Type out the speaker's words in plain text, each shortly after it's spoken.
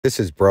This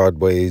is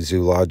Broadway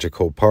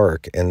Zoological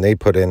Park, and they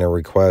put in a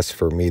request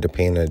for me to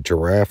paint a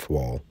giraffe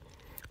wall.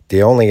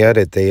 The only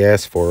edit they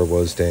asked for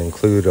was to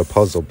include a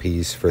puzzle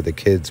piece for the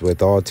kids with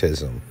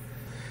autism.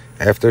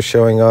 After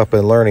showing up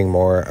and learning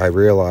more, I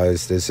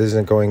realized this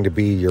isn't going to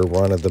be your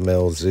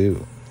run-of-the-mill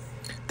zoo.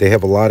 They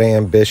have a lot of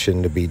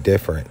ambition to be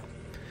different.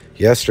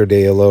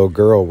 Yesterday, a little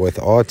girl with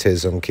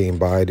autism came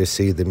by to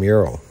see the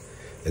mural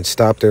and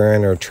stopped her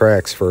in her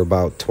tracks for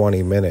about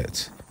 20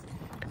 minutes.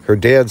 Her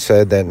dad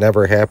said that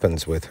never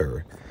happens with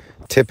her.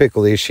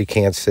 Typically, she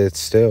can't sit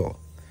still.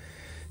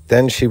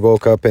 Then she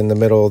woke up in the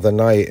middle of the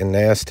night and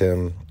asked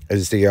him,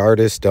 "Is the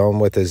artist done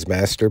with his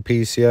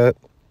masterpiece yet?"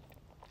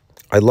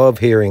 I love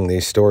hearing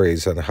these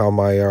stories on how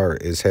my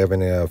art is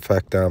having an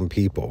effect on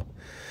people.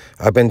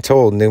 I've been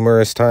told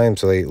numerous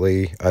times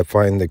lately I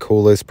find the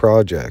coolest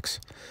projects.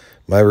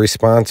 My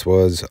response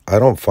was, I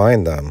don't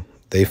find them.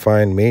 They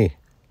find me.